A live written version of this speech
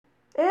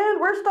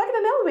And we're stuck in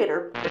an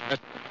elevator.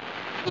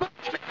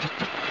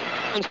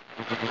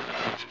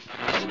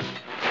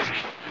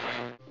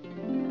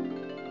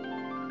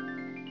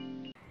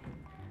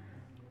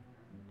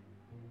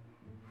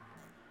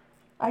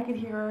 I can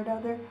hear her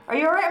down there. Are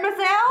you alright, Miss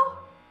Al?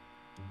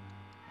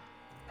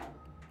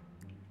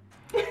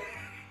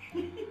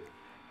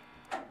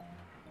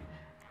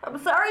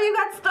 I'm sorry you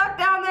got stuck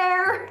down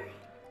there.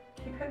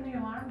 Keep hitting the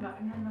alarm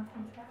button and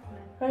nothing's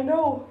happening. I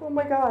know. Oh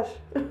my gosh.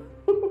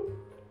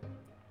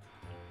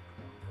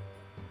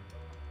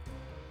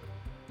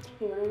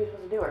 What are we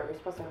supposed to do? Are we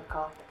supposed to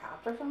call like the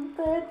cops or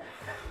something?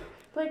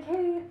 Like,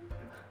 hey,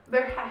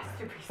 There has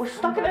to be. we're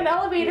stuck in an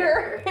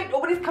elevator and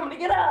nobody's coming to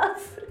get us.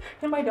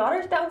 And my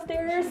daughter's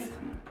downstairs.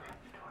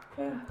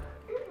 Yeah.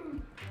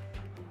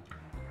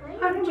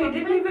 Honey, we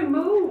didn't even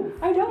move.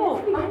 I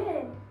know.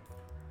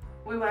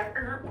 We went,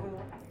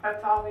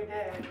 that's all we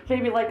did.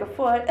 Maybe like a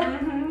foot.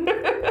 Mm-hmm.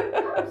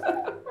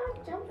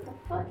 Jumping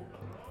a foot.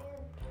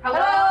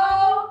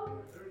 Hello?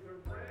 There's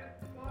a red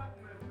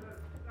button that says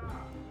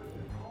stop. Push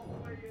it all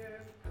the way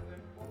in and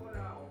then pull it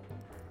out.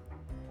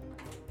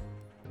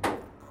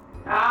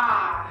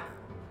 Ah.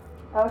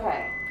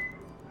 Okay.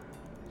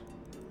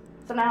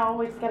 So now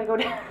we just gotta go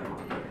down.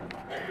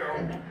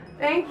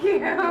 Thank you.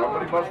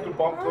 Somebody must have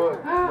bumped the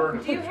Do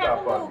emergency you have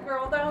a stop little button.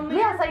 girl down there?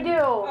 Yes, I do.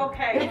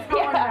 Okay, it's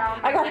going Yeah, down.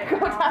 I gotta go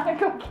down and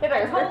go get her.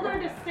 I told her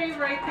to stay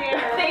right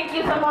there. Thank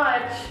you so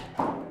much.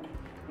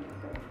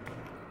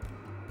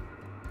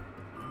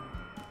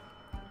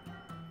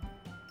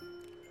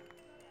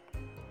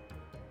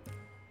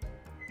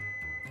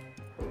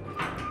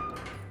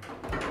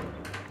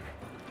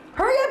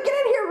 Hurry up, get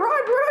in here,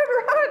 run, run,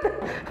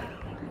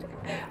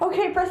 run.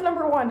 Okay, press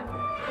number 1.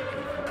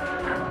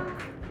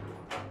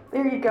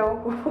 There you go.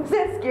 Was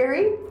that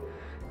scary?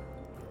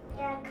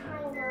 Yeah,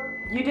 kind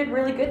of. You did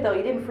really good though,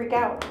 you didn't freak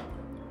out.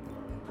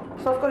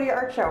 So let's go to your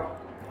art show.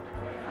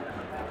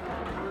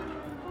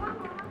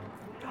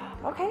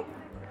 Okay.